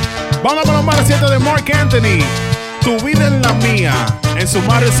 Vamos con lo más reciente de Marc Anthony, Tu vida en la mía, en su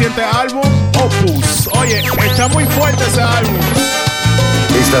más reciente álbum, Opus. Oye, está muy fuerte ese álbum.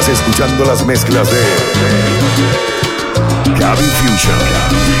 Estás escuchando las mezclas de Gaby Fusion.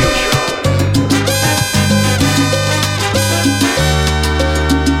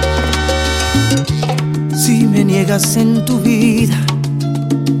 Si me niegas en tu vida,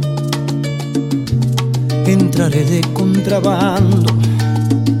 entraré de contrabando.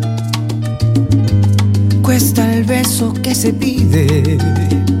 Cuesta el beso que se pide,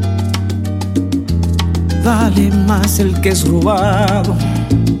 vale más el que es robado.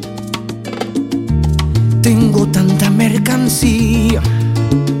 Tengo tanta mercancía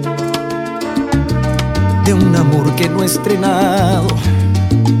de un amor que no he estrenado.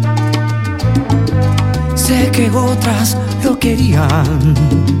 Sé que otras lo querían,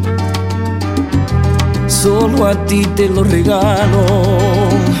 solo a ti te lo regalo.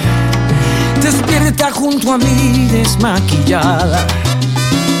 Despierta junto a mí desmaquillada,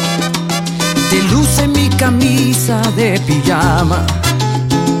 te luce mi camisa de pijama.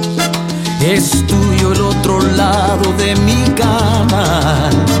 Es tuyo el otro lado de mi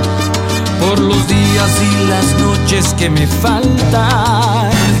cama, por los días y las noches que me faltan.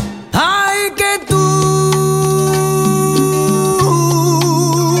 Ay, que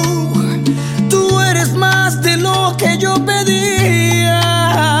tú eres más de lo que yo pedía.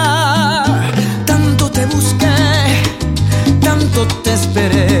 Tanto te busqué, tanto te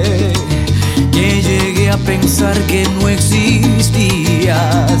esperé, que llegué a pensar que no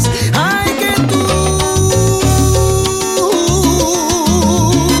existías. Ay, que tú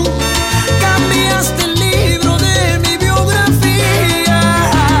cambiaste el libro de mi biografía.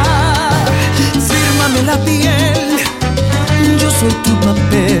 Fírmame la piel, yo soy tu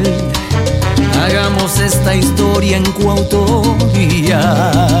papel. Hagamos esta historia en coautoría.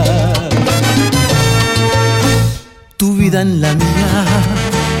 Tu vida en la mía.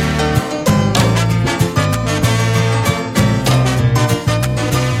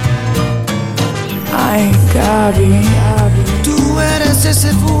 Ay, Gaby. Tú eres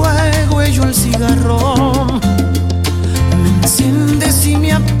ese fuego y yo el cigarrón. Me enciendes y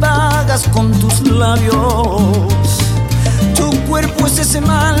me apagas con tus labios. Tu cuerpo es ese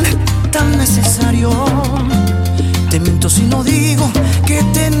mal tan necesario. Te miento si no digo que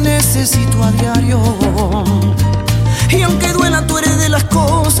te necesito a diario. Y aunque duela, tú eres de las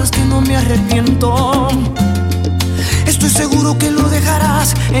cosas que no me arrepiento. Estoy seguro que lo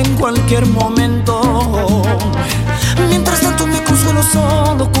dejarás en cualquier momento. Mientras tanto me consuelo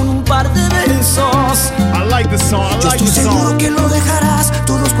solo con un par de besos. I like the song, I like the song. Yo estoy seguro que lo dejarás,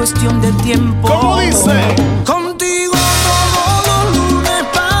 todo es cuestión de tiempo. ¿Cómo dice? Contigo todos los lunes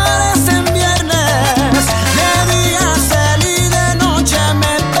parecen viernes, de día cel y de noche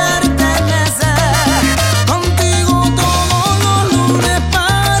me pertenece. Contigo todos los lunes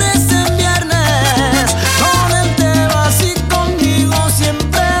parecen viernes, con él te vas y conmigo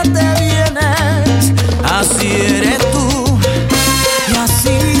siempre te vienes. Así eres tú,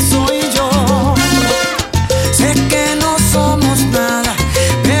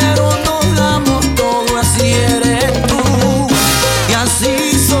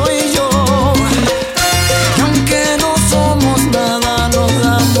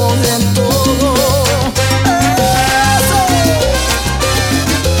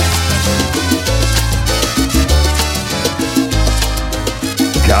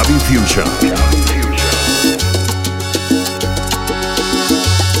 Gabby Fusion.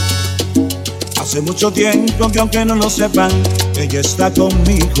 Hace mucho tiempo que aunque no lo sepan, ella está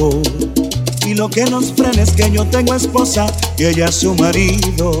conmigo. Y lo que nos frena es que yo tengo esposa y ella es su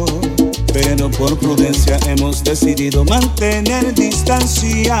marido. Pero por prudencia hemos decidido mantener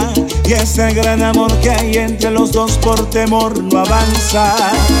distancia. Y ese gran amor que hay entre los dos por temor no avanza.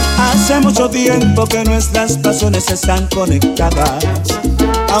 Hace mucho tiempo que nuestras pasiones están conectadas.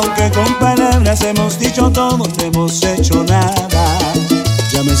 Aunque con palabras hemos dicho todo, no hemos hecho nada.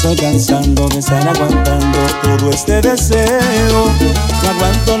 Ya me estoy cansando de estar aguantando todo este deseo. No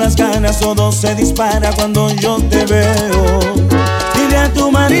aguanto las ganas, todo se dispara cuando yo te veo. Dile a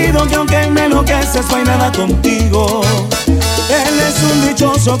tu marido que aunque me enloqueces no hay nada contigo. Él es un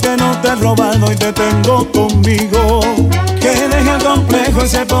dichoso que no te ha robado y te tengo conmigo. Que deje el complejo y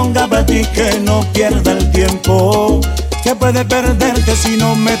se ponga para ti, que no pierda el tiempo. Que puede perderte si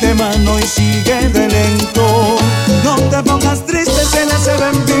no mete mano y sigue de lento. No te pongas triste, se le hace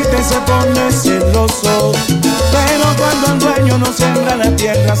bendita y se pone celoso. Pero cuando el dueño no siembra la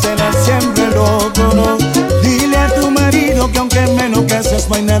tierra, se la siembra el otro. Dile a tu marido que aunque me enloqueces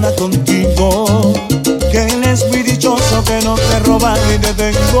no hay nada contigo. Que él es muy dichoso, que no te roba y te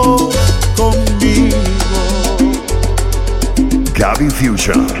tengo conmigo. Gabby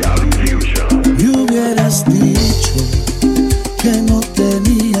Fusion. Me hubieras dicho que no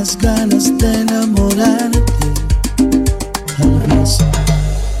tenías ganas de enamorarte. Tal vez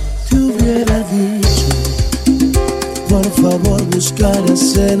te hubiera dicho, por favor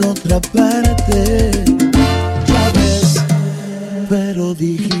buscaras en otra parte. Ya ves, pero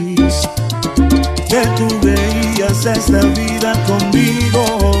dijiste que tú veías esta vida conmigo.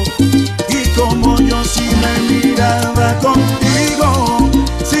 Y como yo sí me miraba contigo,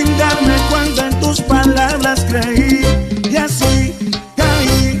 sin darme cuenta en tus palabras creí. Y así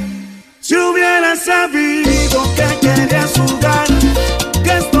caí. Si hubiera sabido que querías jugar,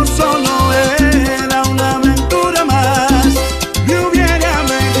 que esto solo era una aventura más, me hubiera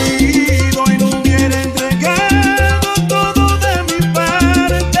venido y no hubiera entregado todo de mi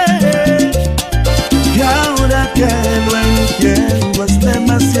parte. Y ahora que lo entiendo es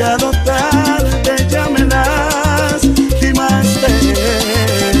demasiado tarde, ya me lastimaste.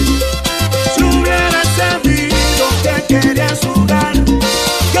 Si hubiera sabido que querías jugar,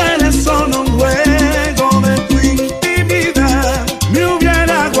 que eres solo un juego de tu intimidad, me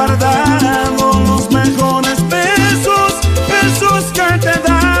hubiera guardado los mejores besos, besos que te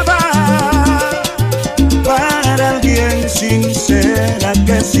daba, para alguien sincera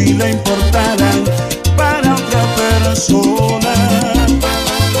que sí le importaran, para otra persona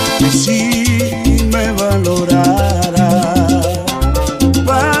que sí me valorara,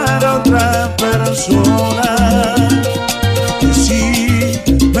 para otra persona.